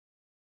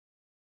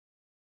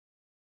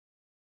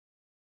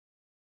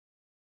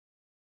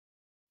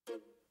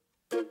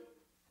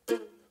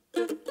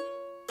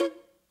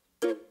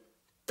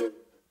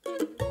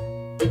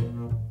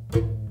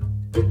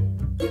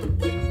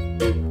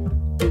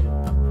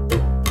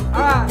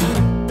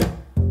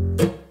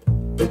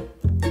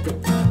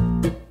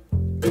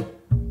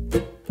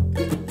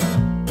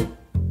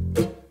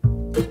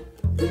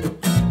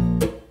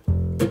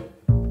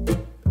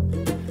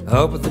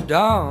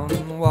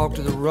dawn, walk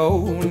to the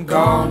road,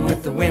 gone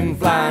with the wind,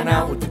 flying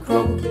out with the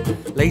crow.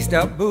 Laced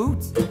up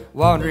boots,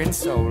 wandering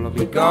soul, I'll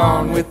be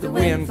gone with the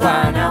wind,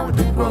 flying out with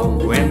the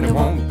crow. And they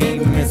won't be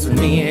missing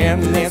me in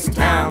this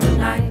town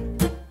tonight.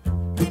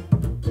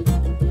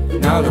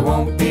 No, they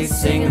won't be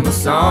singing the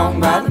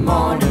song by the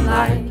morning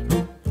light.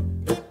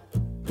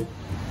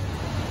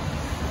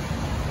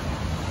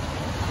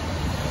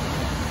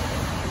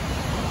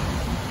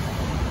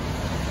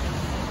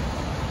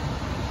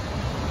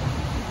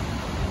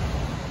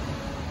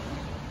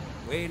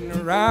 Waiting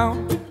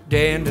around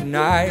day and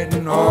night,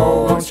 and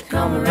oh, won't you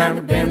come around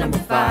to bend number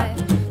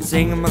 5?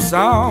 Singing my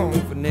song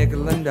for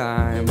nickel and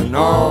dime, and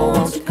oh,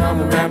 won't you come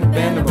around to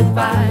bend number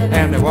 5?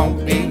 And they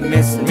won't be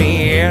missing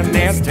me in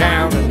this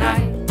town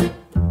tonight.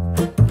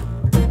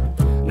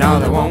 No,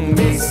 they won't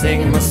be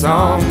singing my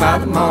song by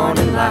the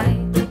morning light.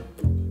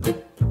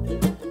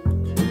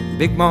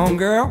 Big bone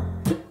girl,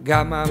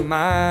 got my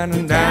mind,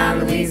 and down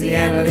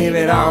Louisiana, leave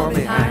it all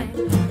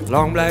behind.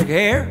 Long black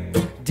hair,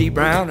 deep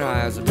brown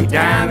eyes, will be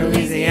down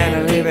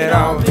Louisiana, leave it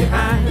all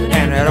behind.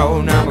 And that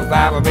old number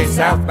 5 will be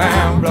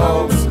southbound,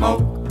 blow the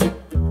smoke.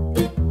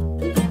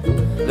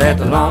 Let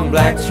the long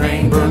black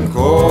train burn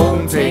cold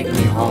and take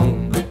me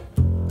home.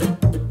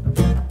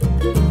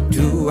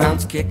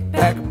 2-ounce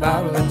kickback, a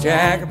bottle of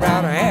Jack,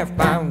 about a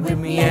half-pound with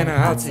me and a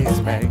hot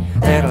 6-pack.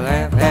 That'll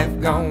have half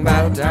gone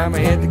by the time I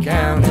hit the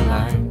county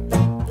line.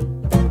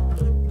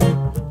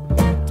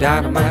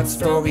 Dynamite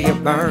story, you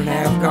burn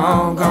half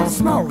gone, gonna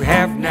smoke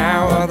half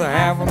now, other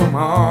half of them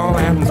all,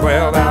 and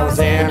 12 hours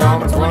in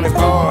on a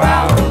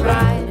 24-hour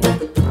ride.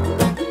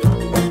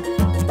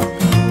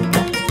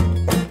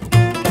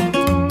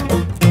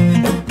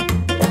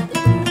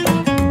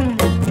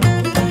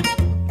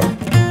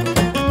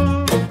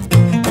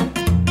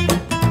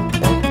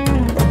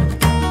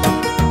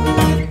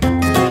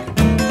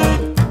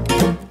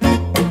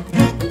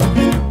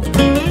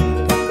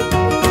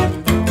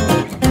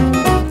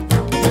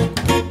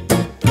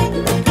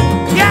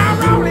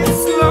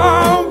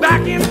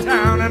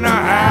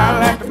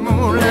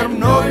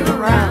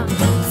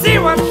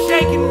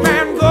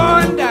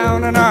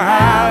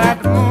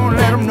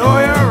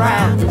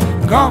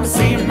 Gonna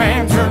see a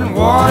man turn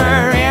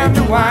water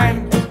into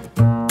wine.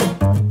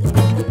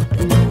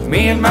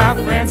 Me and my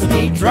friends will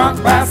be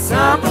drunk by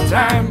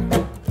summertime.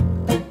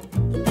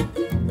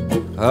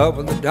 Up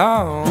in the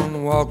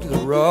dawn, walk to the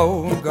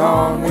road,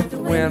 gone with the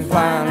wind,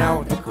 flying out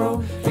with the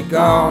crow. Be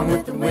gone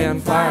with the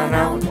wind, flying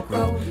out with the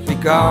crow. Be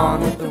gone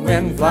with the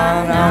wind,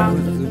 flying out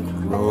with the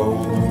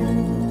crow.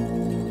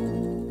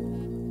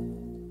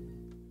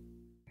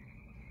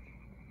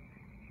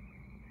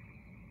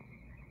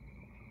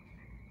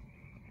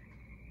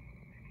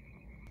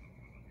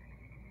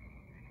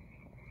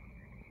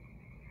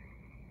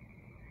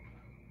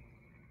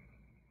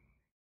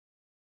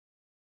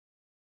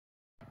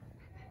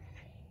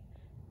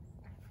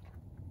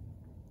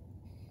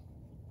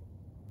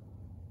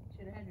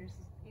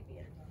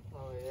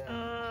 Oh,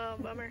 yeah.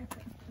 Bummer.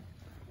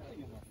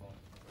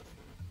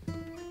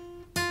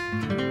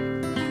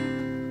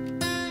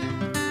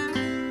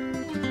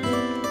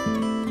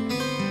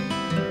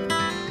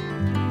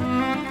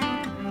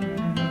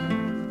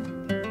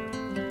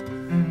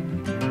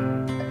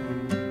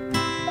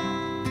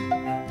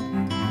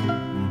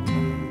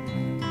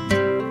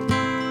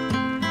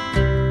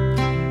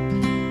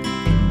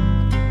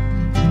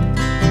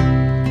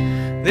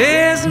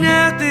 There's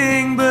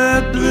nothing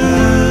but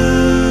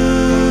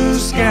blue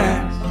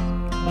skies.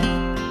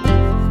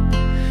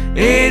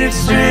 Ain't it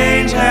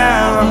strange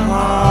how a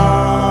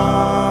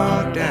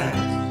heart dies?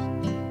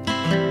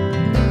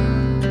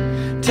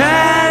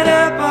 Tied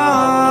up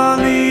on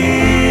the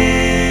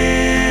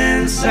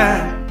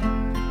inside,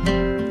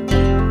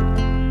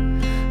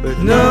 with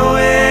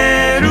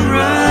nowhere to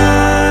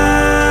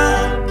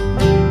run,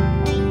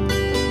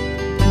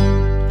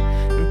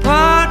 and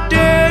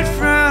parted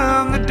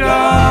from the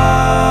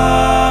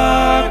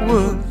dark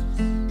woods,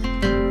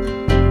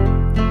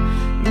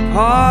 and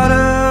part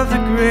of the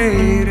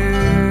greater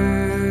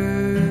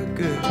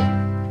good.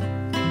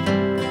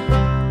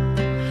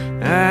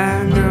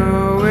 I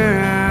know where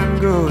I'm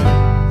going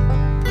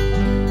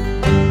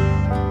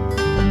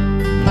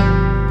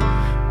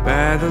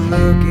by the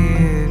look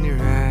in your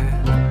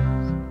eyes.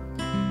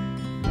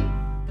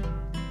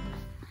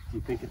 Do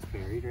you think it's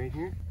buried right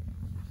here?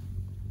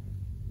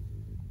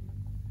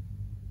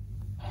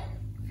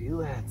 Feel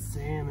that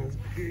sand is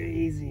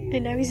crazy.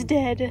 And now he's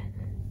dead.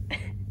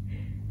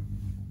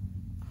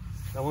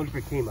 I wonder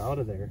if it came out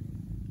of there.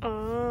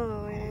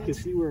 Oh, You yeah. can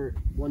see where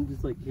one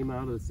just like came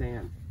out of the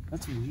sand.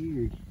 That's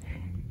weird.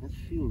 That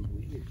feels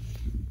weird.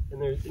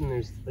 And there's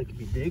like if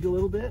you dig a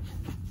little bit,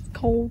 It's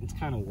cold. it's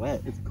kind of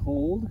wet. It's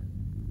cold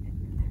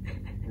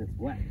and it's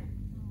wet.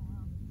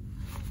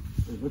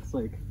 It looks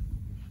like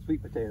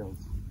sweet potatoes.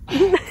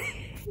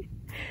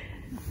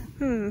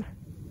 Hmm.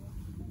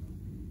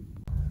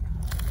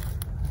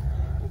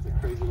 That's a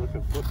crazy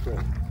looking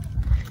footprint.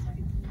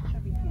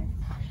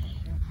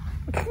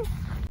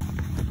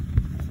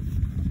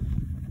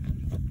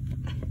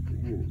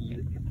 You're gonna eat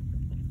it.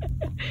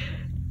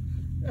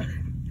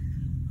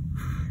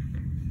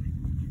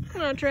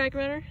 on track,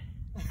 runner.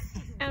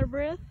 Out of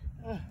breath.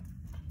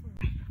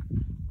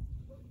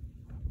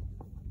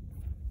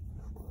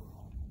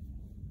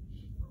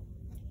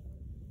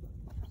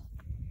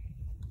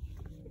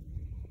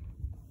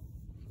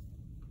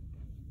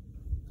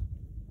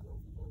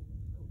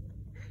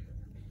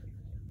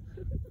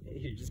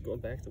 You're just going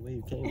back the way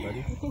you came,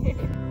 buddy.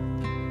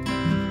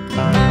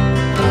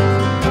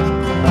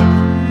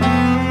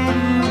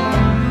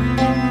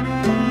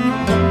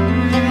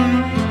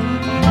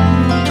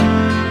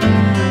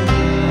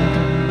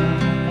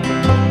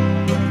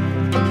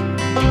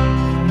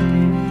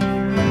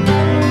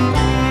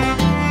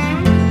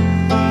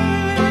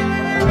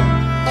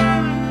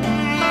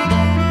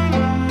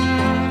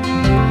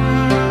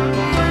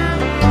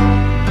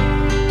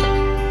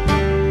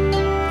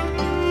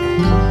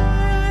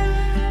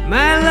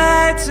 My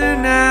lights are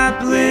not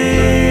blinking,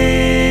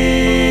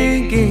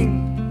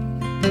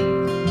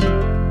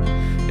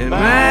 and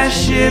my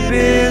ship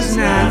is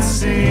not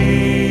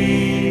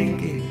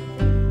sinking.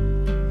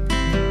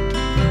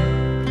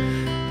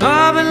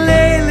 Oh, but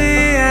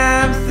lately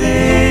I'm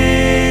thinking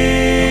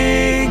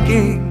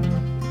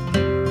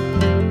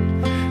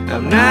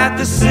I'm not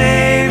the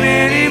same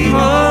anymore.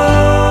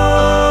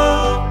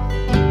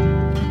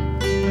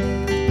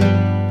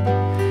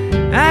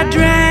 I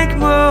drank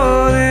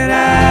more than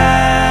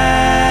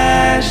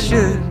I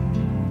should.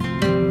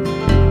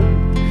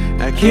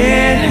 I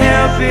can't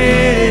help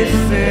it, it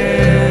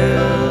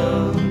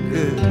felt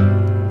good.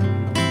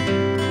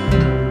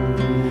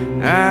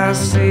 I'll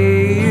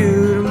see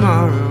you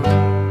tomorrow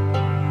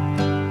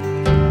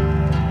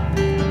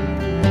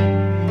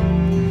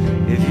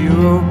if you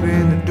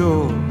open the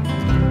door.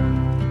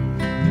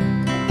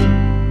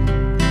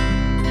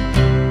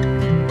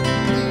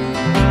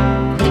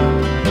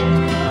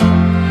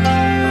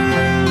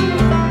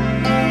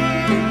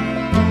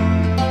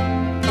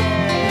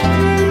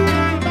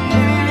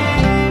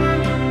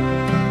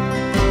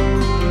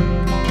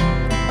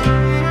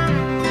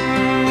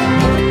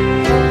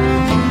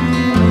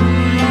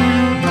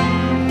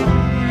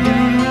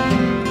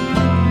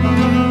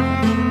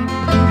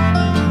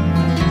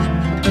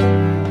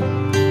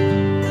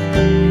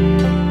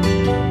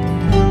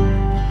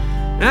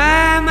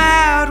 I'm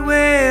out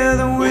where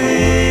the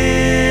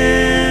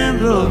wind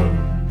blows.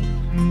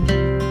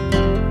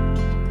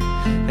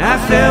 I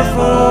fell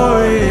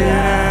for it,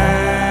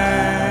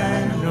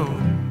 I know.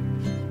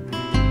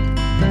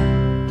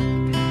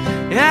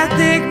 I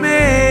think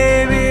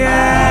maybe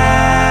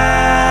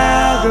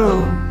I'll go,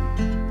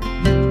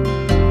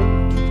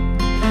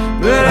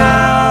 but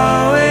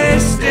I'll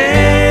always stay.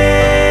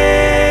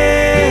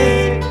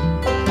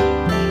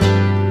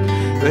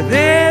 But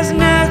there's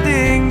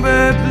nothing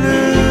but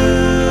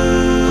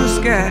blue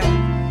sky.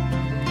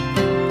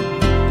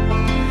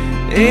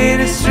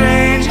 Ain't it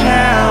strange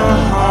how a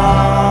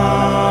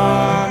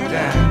heart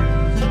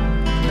dies,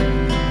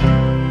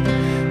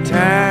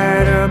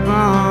 tied up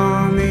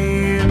on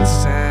the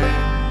inside,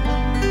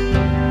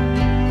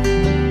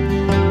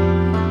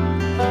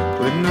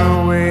 with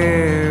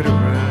nowhere to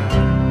run.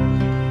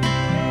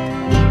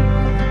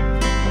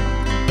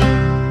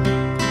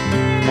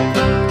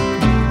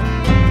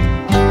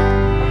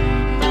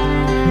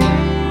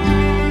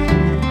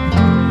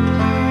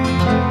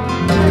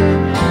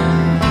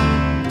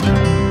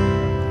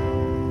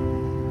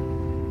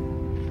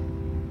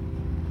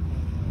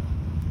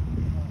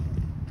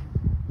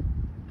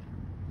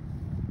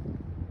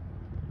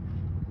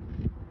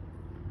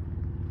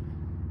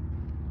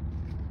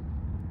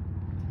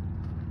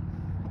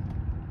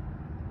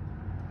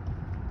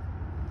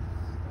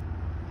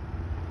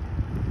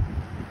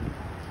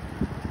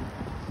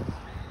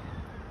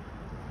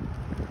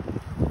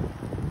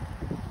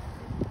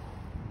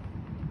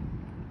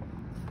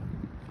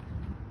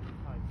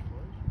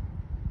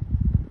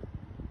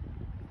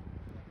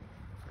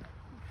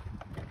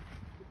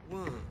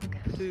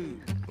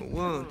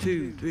 One,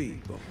 two,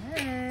 three, four.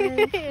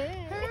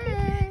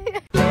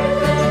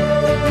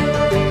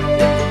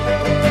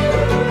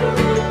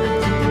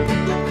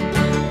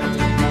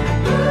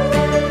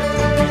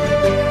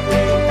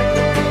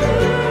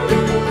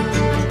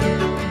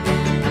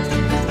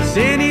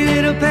 Sandy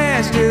little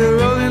pasture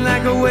rolling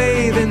like a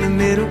wave in the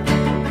middle.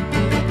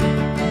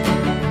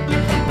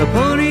 A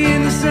pony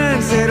in the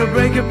sunset will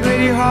break a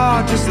pretty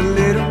heart just a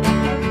little.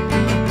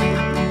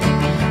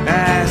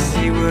 I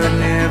see what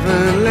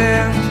never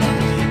left,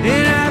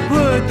 and I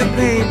put the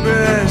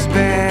paintbrush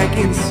back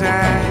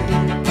inside.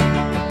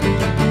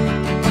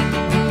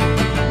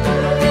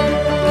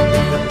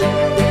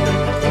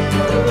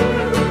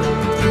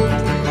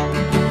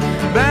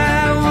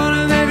 Buy one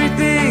of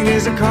everything,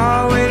 there's a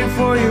car waiting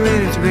for you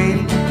and it's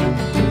raining.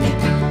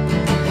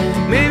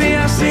 Maybe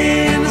I'll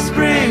see you in the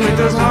spring with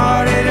those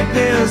hard-headed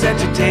pills that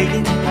you're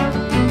taking.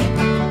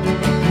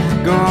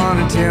 Go on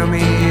and tell me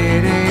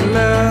it ain't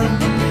love,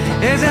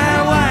 as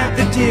I wipe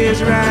the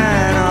tears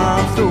right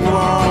off the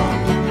wall.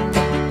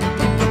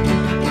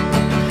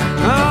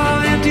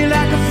 Oh, empty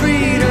like a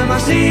freedom, I'll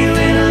see you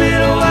in a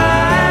little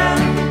while.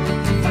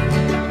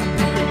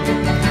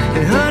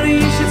 And honey,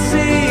 you should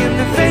see him,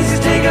 the faces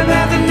take up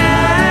half the night.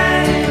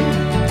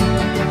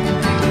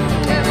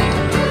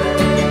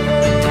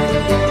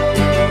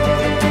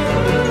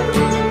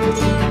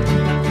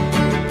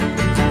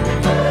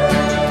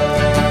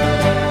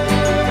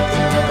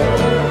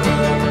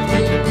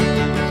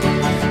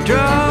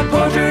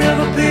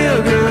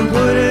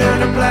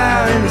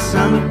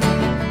 summer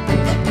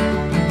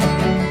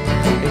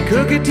and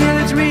cook it till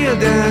it's real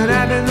done.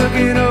 I've been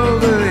looking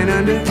over and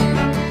under.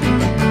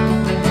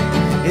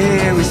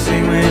 Yeah, we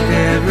sing with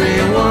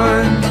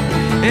everyone,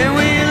 and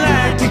we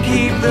like to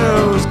keep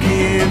those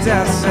kids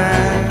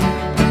outside.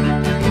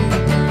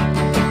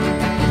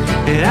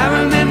 And I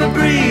remember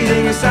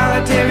breathing a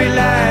solitary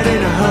light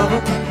in a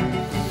hovel.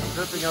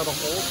 Ripping out a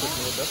hole for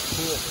good, that's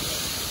cool.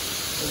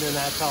 And then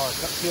that's how it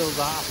peels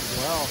off as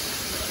well.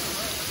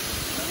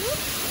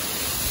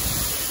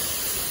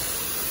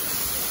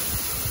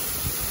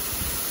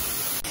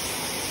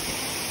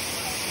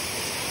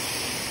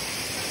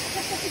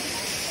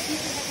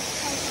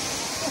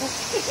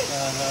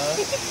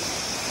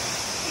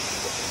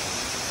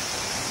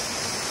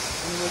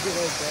 Look at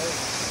those there.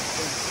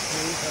 Big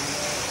tree coming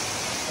out.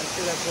 I'm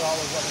sure that's where all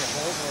those other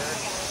holes were.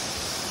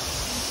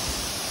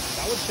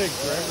 That would take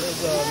forever.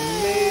 That's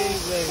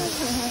amazing.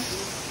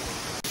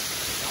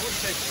 That would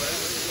take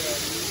forever.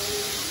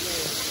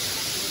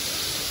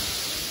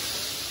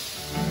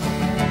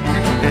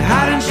 And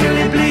hot and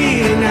chilly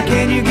bleeding, now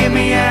can you get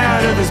me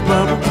out of this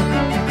bubble?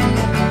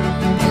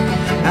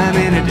 I'm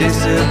in a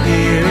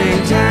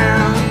disappearing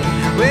town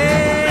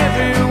where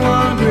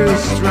everyone grew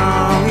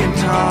strong and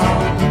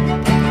tall.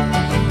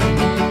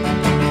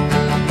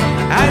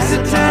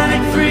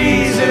 Isotonic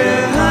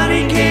freezer,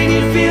 honey, can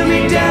you feel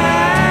me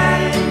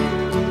die?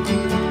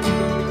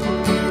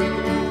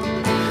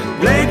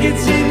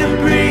 Blankets in the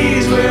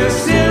breeze, we're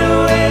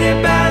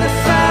silhouetted by the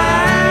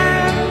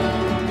fire.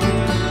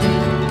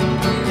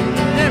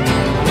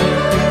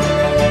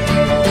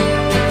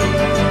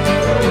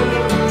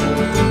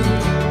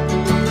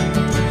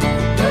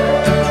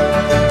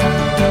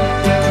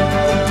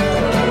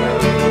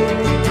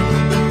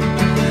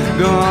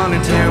 Go on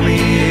and tell me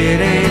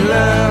it ain't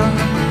love.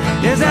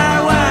 As I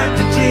wipe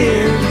the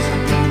tears,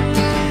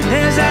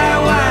 as I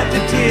wipe the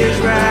tears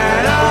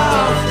right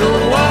off the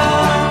wall.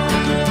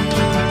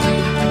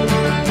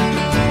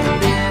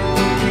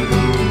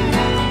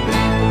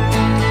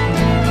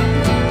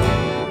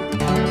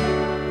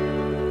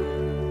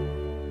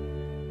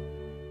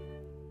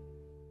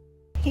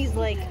 He's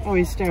like, Oh,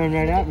 he's staring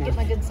right at me. get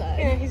my good side.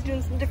 Yeah, he's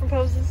doing some different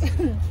poses.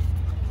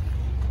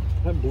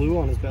 That blue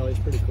on his belly is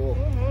pretty cool.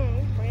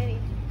 Pretty.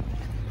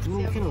 I don't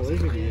know what kind of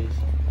lizard he is.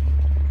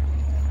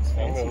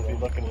 I'm going to be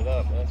looking it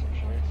up, that's for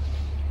sure.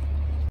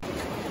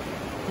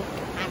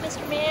 Hi,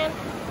 Mr. Man.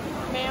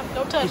 Ma'am,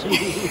 don't touch me.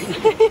 He's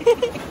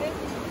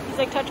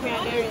like, touch me,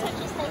 I dare you. Touch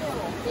just a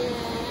little.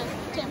 Yeah,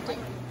 tempting.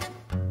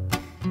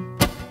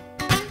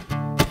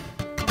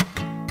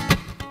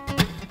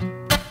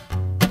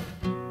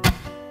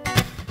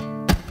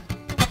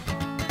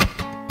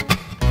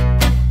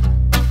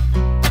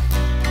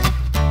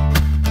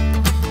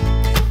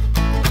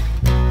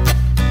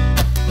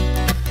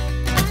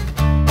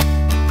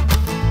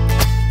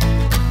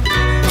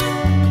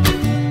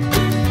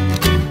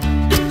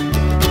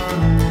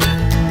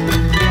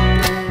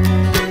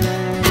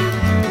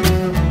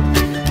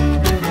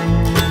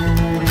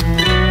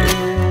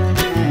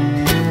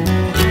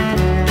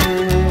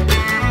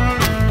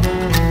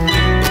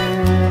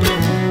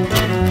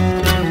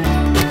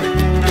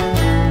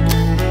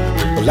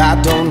 I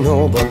don't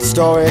know, but the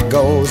story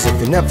goes, if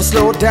you never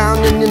slow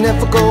down and you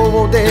never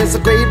go, there's a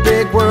great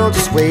big world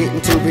just waiting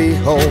to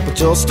behold. But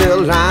you're still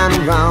lying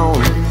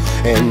around,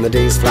 and the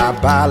days fly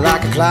by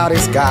like a cloudy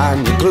sky,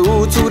 and you're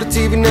glued to the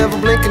TV, never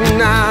blinking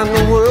an eye. And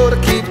the world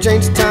will keep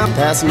changing, time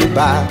passing you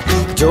by,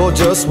 but you're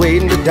just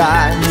waiting to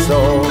die.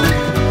 So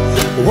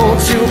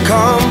won't you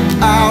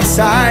come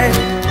outside?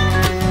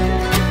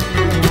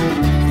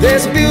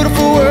 There's a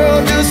beautiful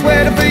world just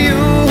waiting for you.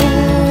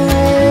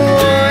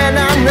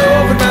 I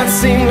know it might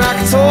seem like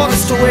it's all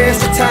just a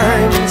waste of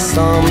time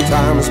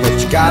sometimes, but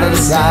you gotta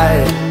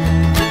decide,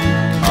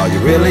 are you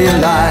really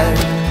alive,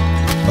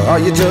 or are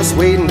you just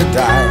waiting to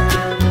die?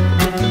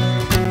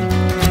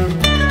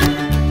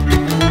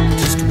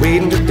 Just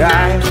waiting to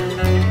die.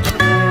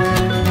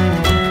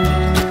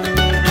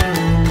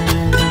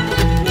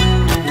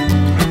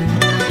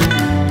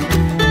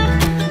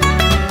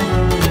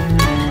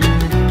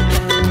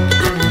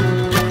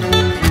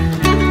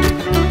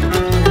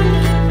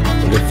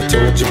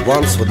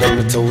 Once, well then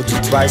I told you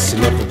twice, you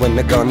never win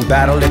a gun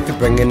battle if you're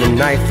bringing a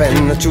knife.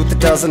 And the truth, it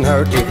doesn't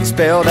hurt if you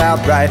spelled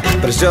out right,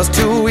 but it's just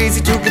too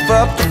easy to give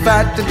up the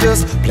fight, to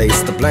just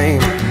place the blame,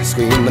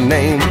 scream the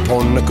name,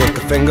 point the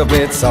crooked finger,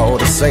 it's all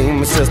the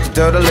same. It's just a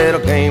dirty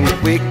little game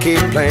that we keep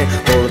playing,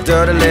 full of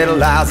dirty little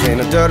lies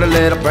and a dirty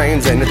little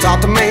brains, and it's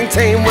hard to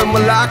maintain when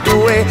we're locked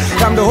away.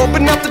 Time to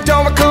open up the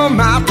door and come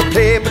out to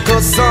play,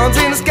 because the sun's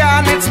in the sky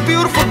and it's a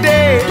beautiful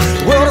day.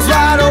 The world is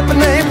wide open,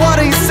 hey, what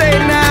do you say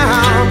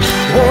now?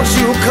 Won't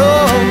you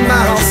come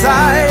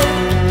outside?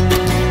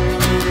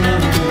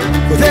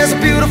 Well, there's a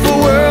beautiful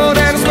world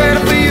and it's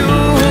waiting for you.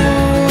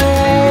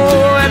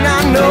 And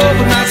I know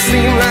it might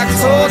seem like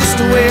it's all just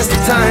a waste of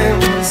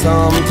time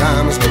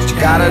sometimes, but you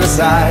gotta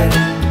decide,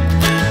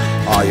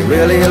 are you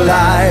really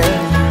alive,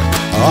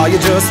 or are you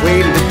just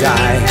waiting to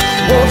die?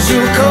 Won't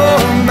you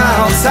come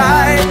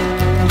outside?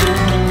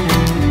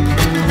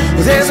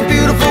 Well, there's a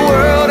beautiful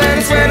world and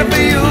it's waiting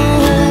for you.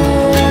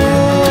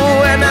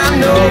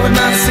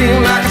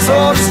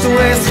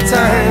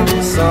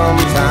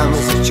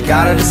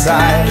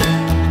 decide,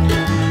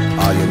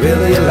 are you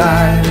really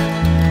alive,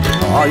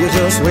 or are you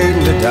just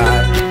waiting to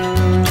die?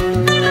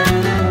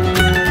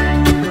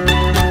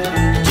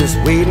 Just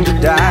waiting to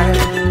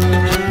die.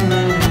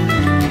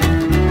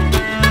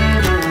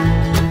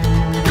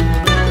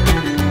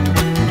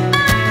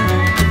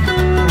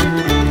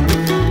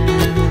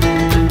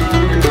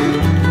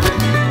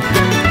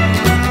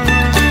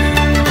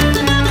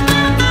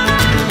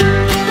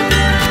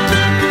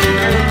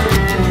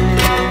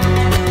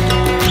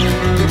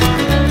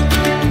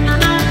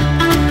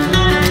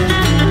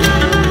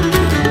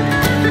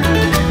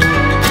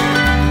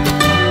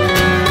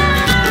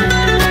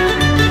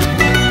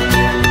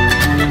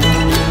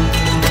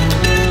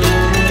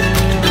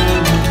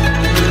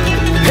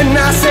 And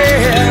I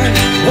said,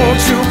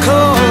 won't you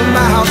come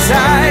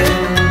outside?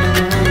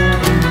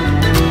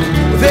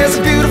 There's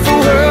a beautiful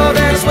world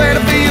and it's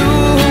waiting for you.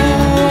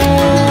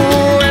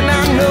 And I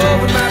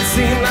know it might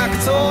seem like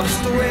it's all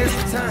just a waste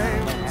of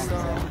time.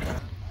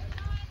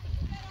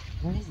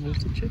 Oh,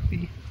 there's a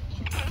chippy.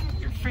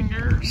 Your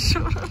fingers.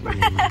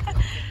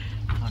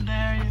 How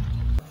dare you?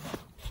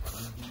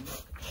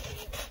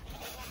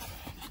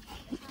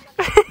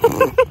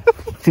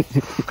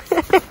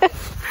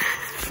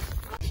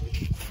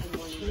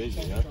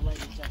 Crazy, huh?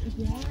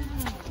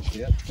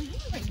 Yeah.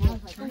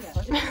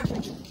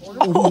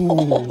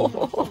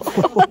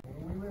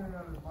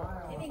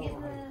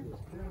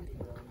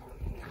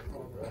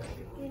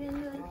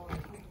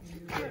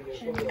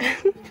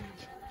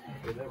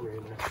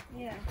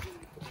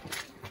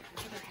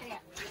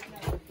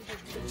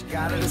 You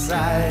gotta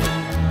decide,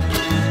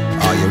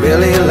 are you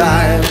really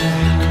alive,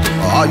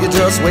 or are you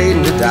just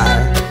waiting to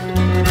die?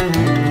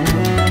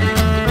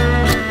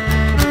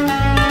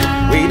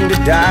 Waiting to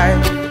die.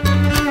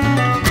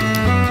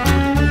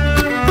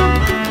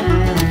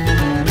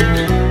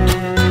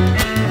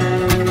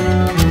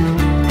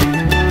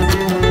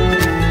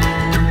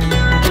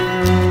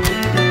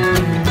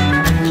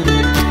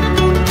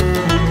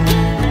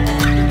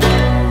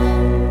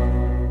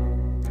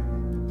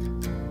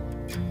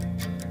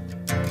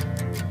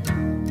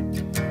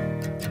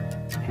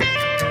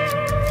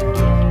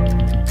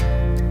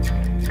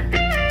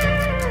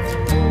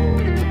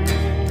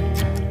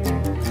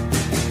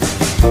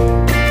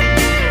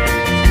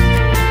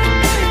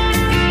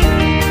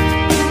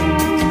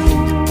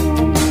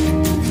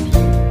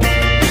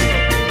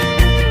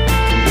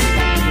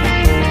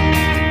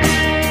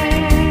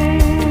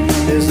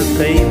 There's a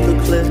paper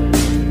clip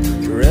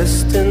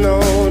resting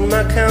on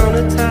my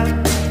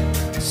countertop.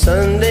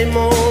 Sunday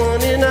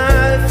morning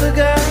I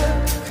forgot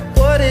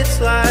what it's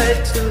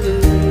like to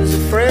lose a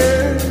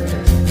friend.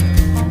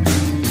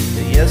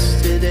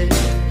 Yesterday,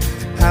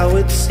 how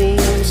it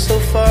seems so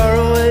far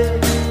away,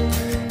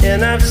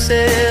 and I've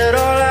said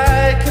all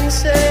I can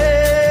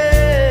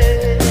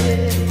say.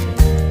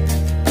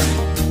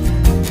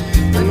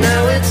 But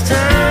now it's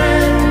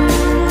time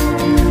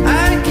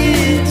I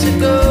get to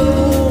go.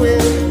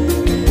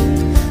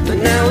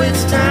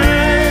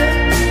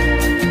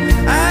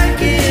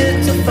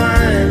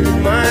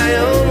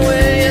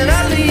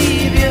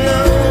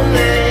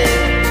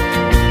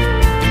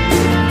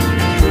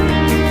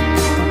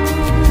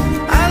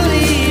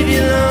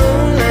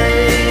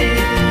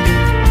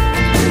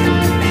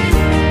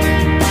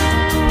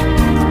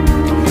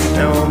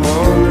 Now I'm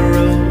on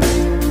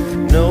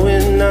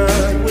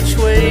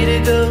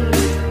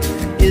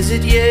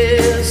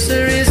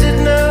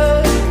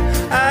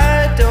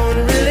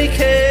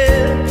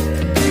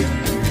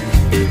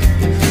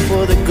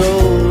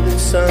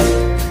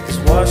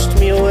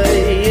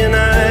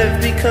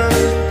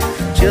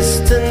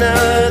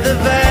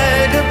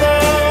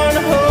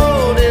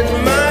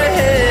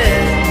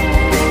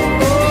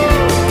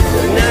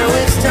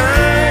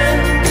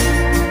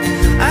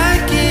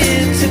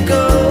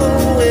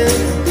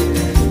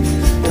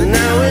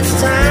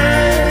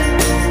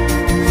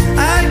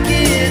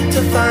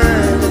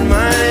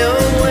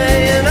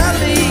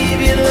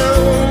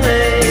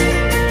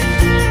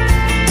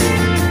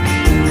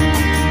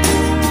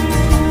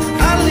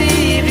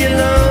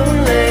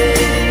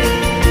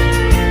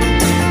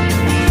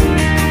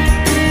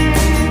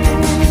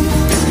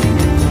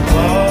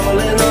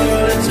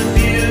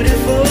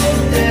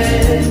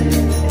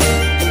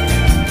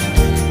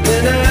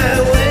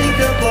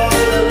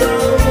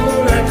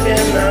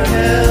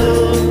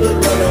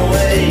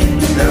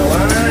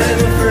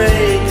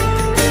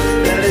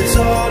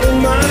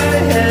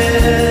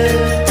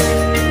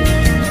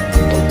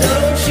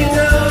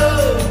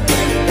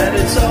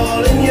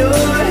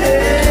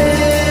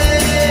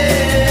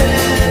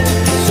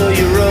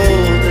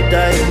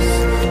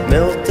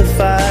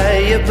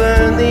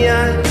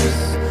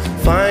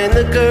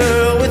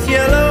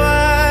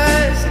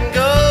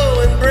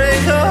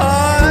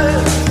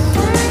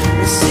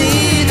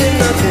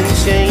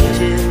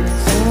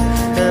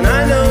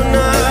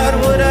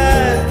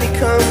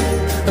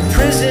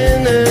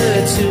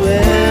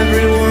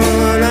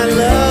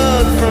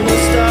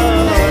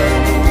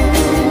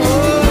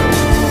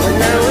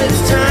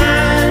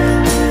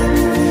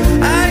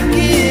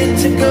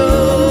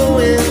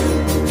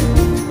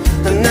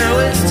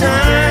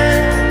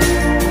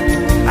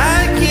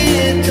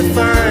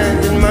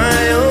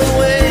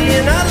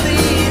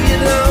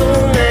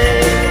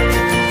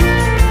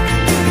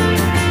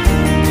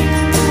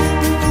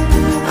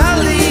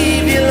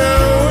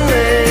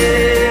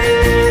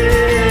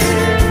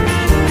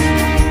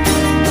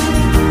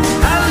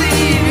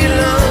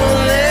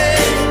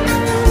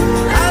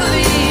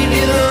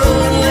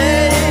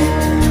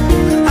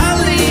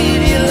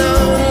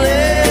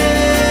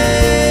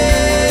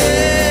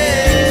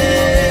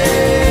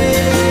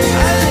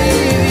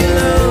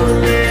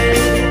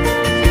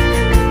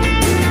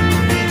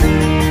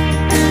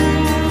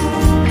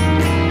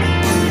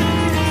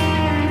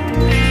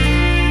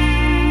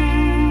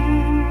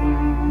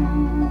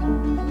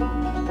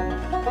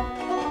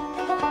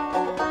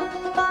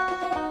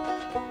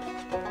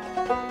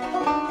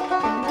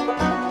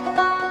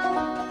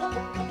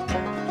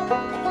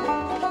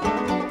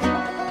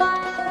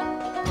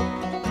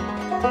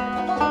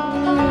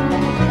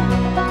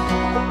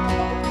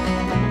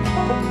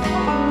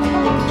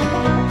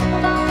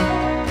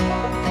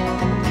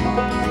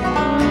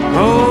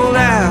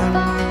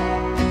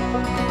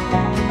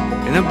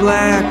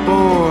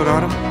blackboard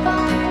autumn.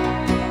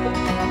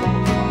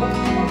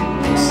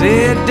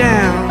 Sit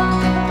down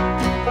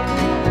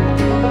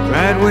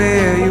right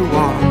where you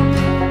want.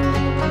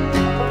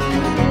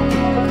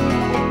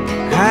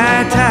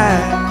 High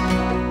tide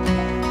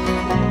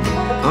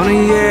on a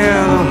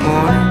yellow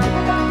morning.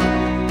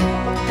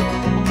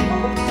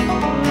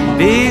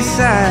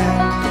 Beside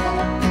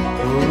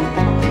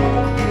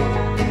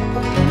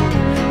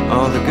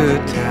all the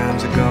good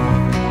times are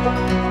gone.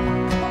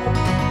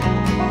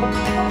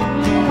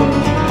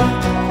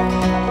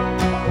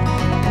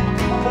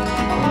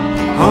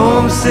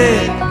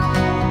 Homesick,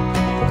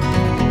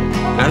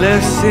 I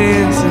left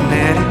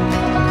Cincinnati.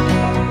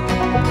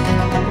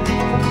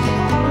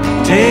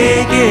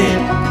 Take it,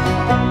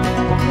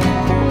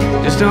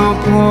 just don't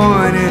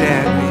point it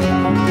at me.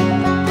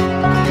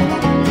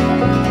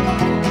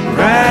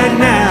 Right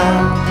now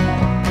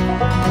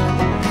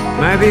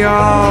might be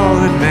all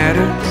that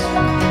matters,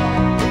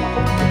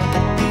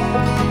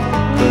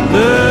 but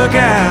look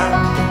out,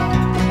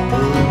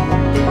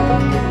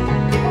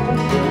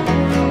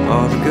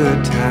 all the good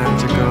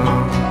times are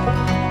gone.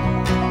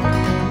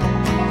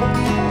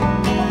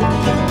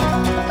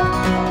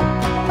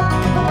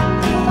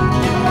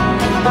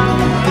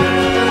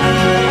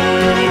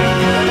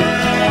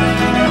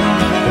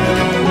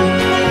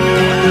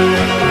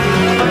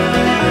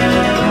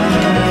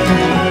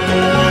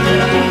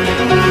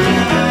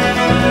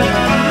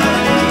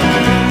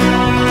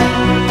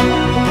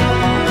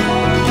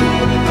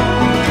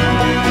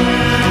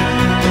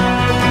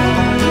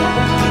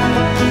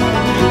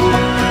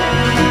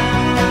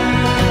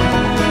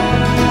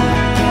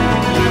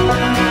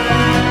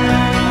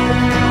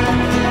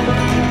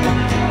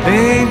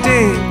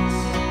 Paintings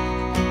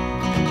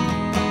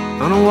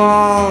on a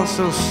wall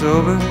so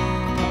sober.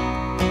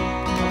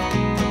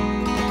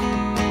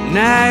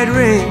 Night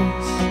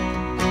rings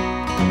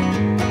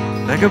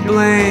like a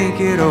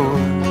blanket over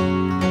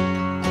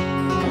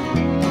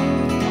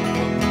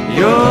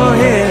your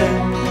head.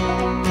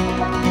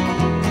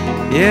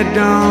 Yeah,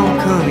 don't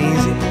come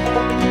easy.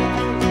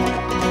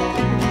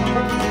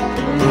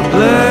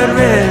 Blood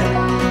red.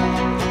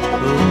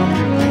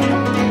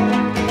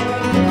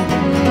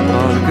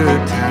 All the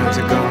good times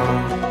are gone.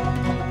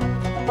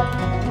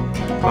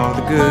 All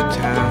the good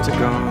times are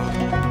gone.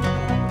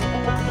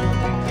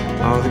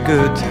 All the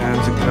good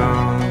times are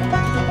gone.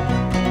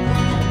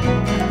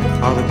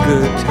 All the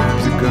good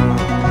times are gone.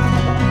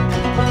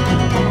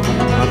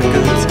 All the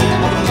good times.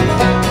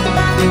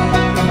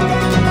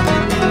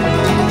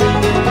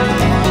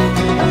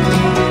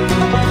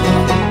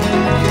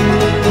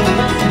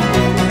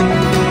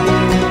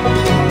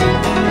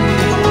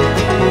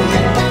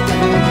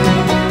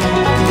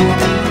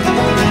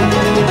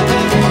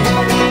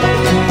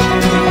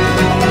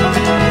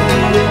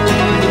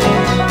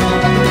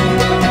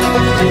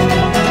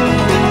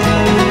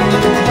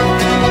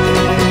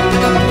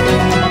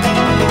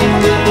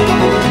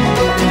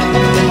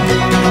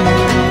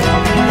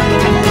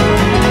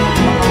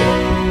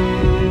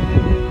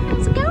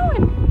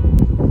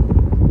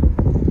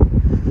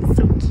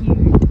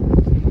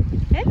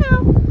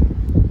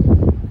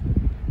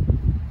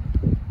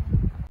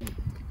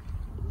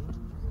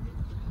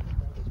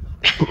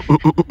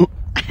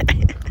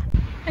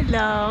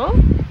 Hello.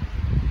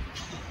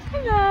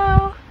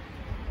 Hello.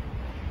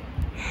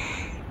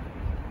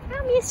 Hi,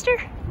 mister.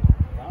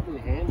 Probably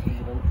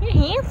handsome. You're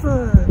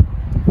handsome.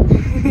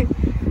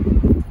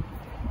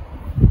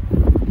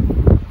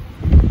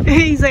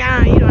 He's like,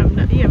 you don't have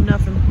nothing. You have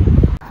nothing.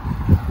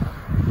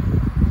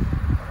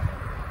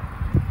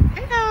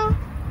 Hello.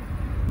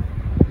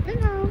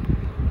 Hello.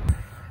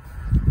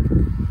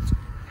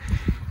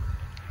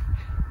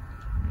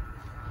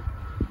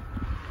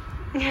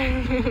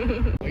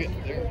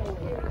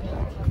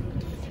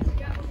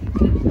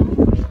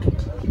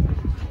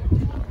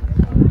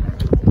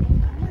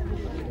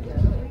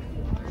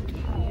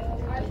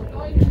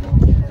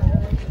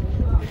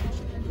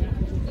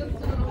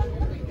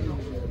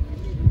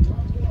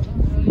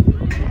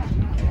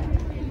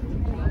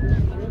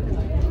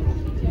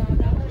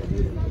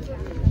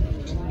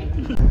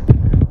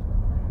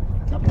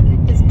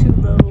 It's too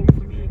low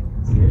for me.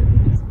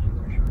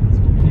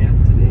 Yeah,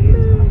 today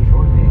is my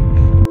short day.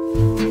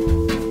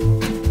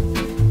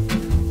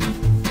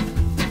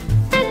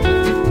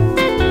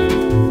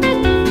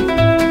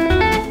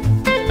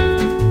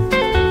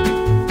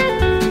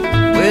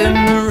 When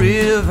the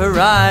river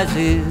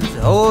rises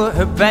o'er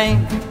her bank,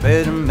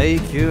 better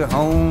make your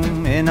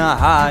home in a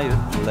higher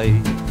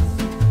place.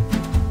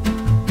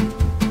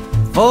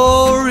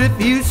 For if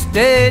you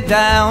stay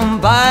down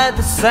by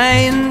the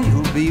sand,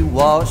 you'll be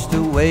washed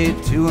away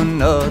to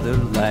another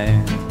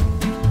land.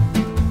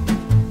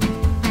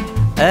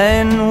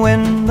 And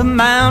when the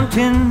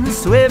mountains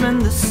swim in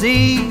the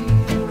sea,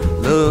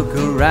 look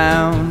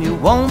around, you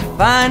won't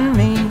find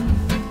me.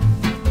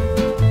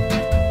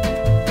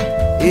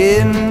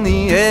 In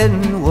the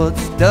end,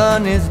 what's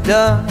done is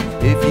done.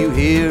 If you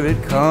hear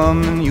it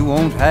coming, you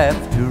won't have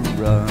to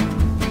run.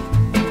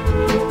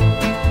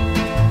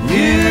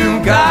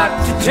 You've got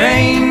to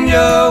change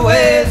your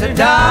ways of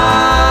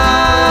dying.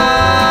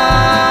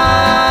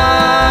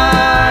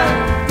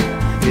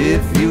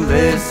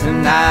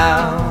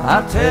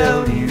 I'll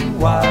tell you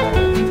why.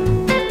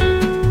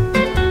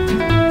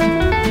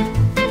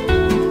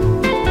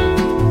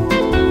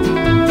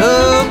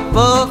 The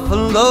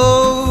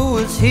buffalo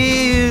is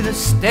here to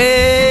stay.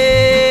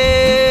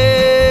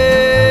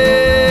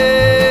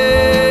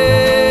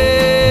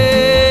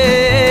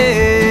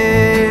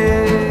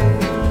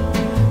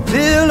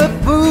 Till a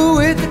fool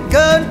with a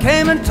gun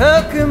came and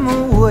took him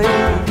away.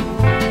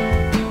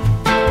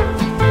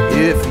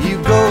 If you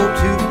go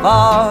too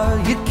far,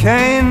 you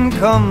can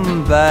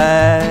come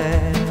back.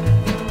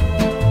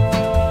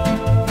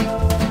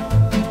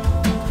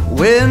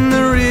 When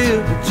the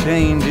river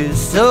changes,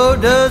 so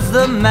does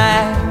the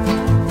map.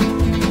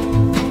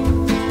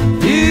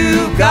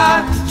 You've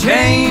got to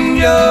change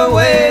your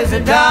ways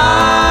of die.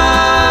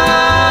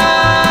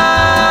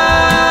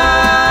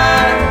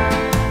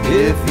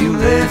 If you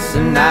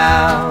listen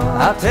now,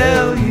 I'll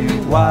tell you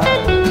why.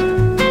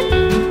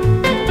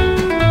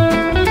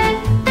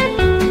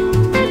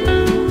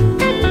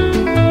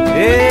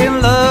 A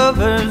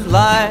lover's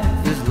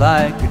life is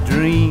like a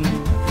dream,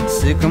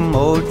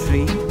 sycamore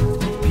trees,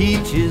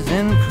 peaches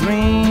and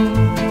cream.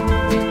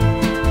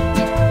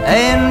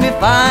 And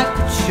if I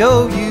could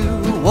show you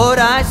what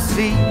I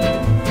see,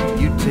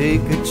 you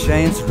take a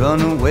chance,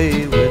 run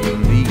away with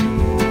me.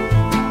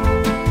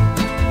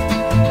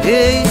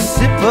 A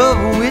sip of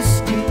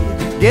whiskey,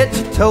 get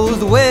your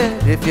toes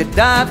wet. If you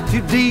dive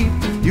too deep,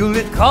 you'll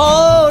get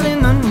caught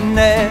in the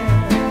net.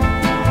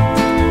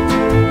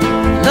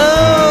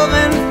 Love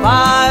and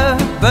fire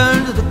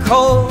burn to the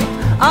core,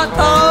 I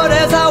thought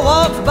as I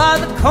walked by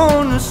the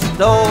corner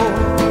store.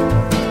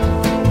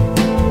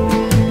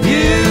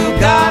 You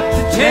got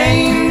to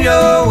change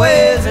your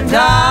ways and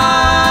die.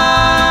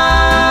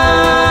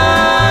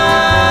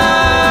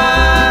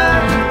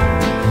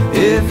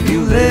 If you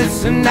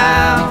listen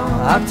now,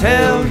 I'll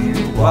tell you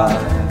why.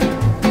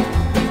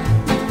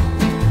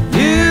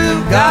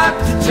 You've got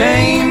to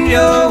change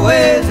your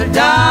ways and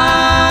die.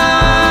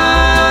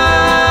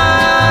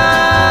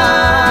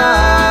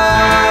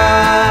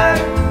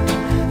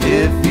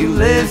 If you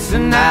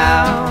listen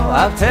now,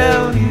 I'll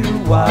tell you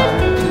why.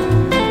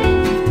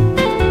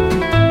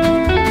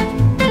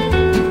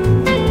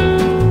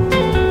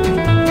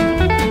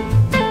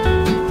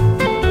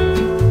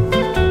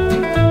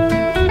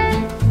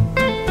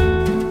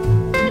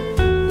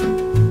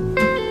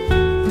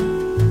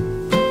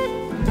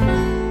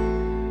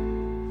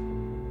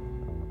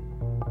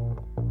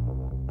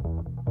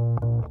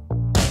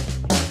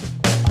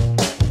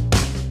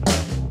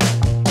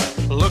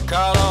 Look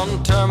out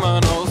on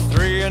Terminal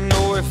 3, I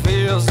know it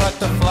feels like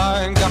the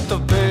flying got the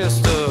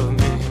best of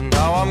me.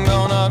 Now I'm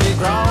gonna be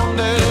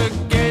grounded at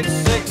gate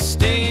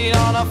 16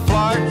 on a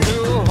flight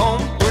to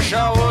home. Wish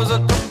I was a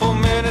couple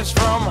minutes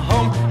from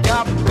home.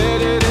 Got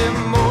bedded in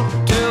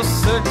Motel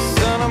 6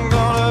 and I'm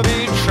gonna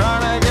be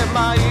trying to get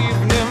my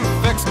evening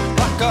fix.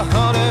 Like a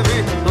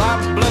honeybee,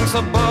 light blinks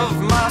above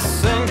my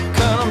sink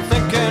and I'm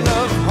thinking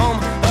of home.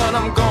 And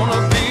I'm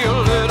gonna be a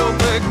little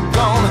bit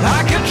gone.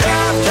 I could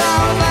drive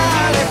down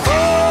 94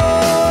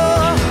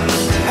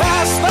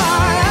 past my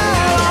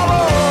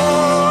Alamo.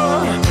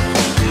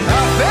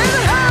 I've been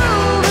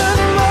held in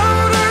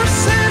Motor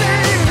City,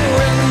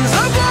 winds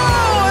are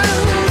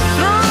blowing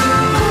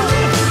through.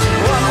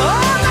 One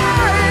more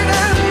night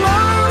in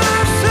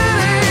Motor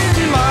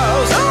City,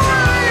 miles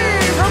away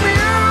from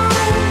you.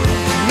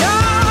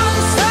 Now I'm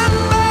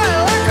standing there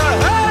like a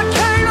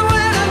hurricane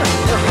waiting,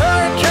 a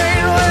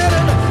hurricane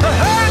waiting, a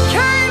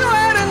hurricane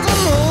waiting to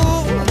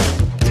move.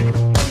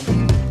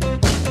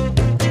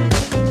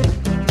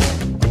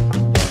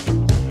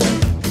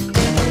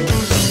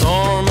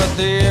 Storm at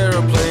the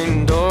airplane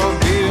door,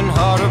 beating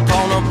hard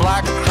upon a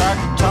black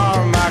cracked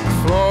tarmac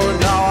floor.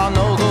 Now I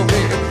know there'll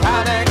be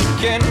panic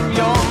in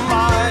your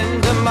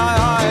mind and my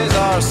eyes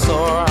are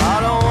sore. I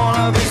don't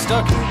wanna be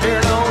stuck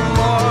here no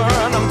more,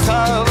 and I'm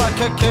tired like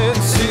I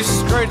can't see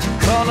straight.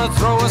 Gonna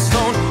throw a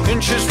stone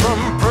inches from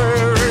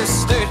Prairie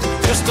State.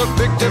 Just a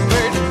big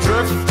debate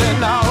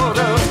drifting out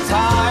of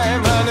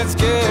time, and it's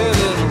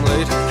getting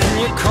late. Can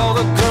you call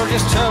the girl,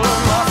 just tell her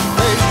my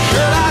fate?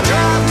 Should I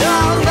drive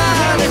down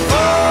 94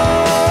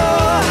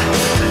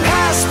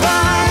 past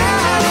my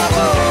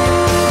Alamo?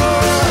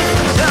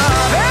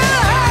 I've been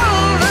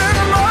held in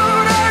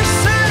Motor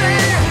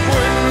City,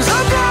 winds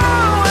are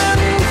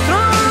blowing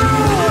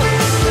through.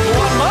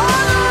 One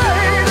more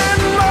night in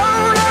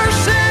Motor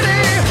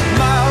City,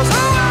 miles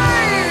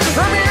away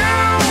from you.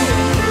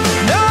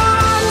 Now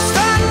I'm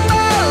standing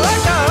there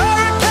like a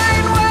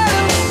hurricane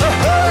waiting, a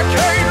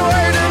hurricane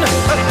waiting,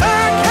 a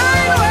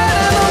hurricane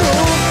waiting to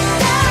move.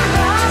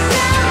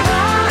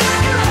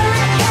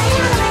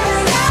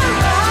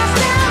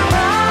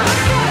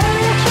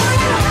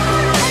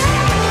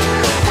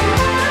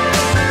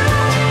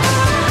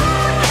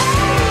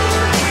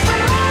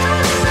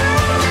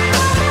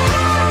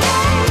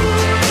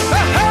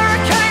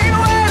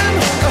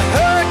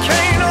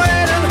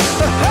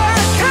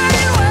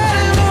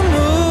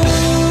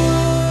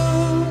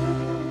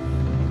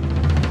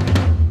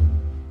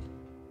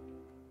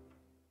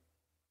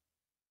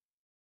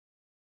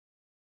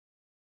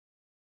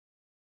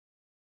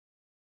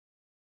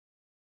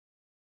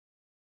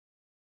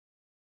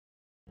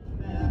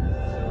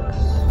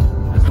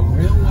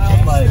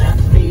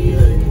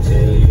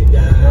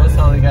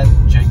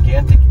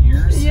 gigantic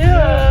ears.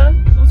 Yeah.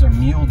 Those are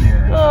mule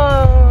deer.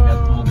 Oh.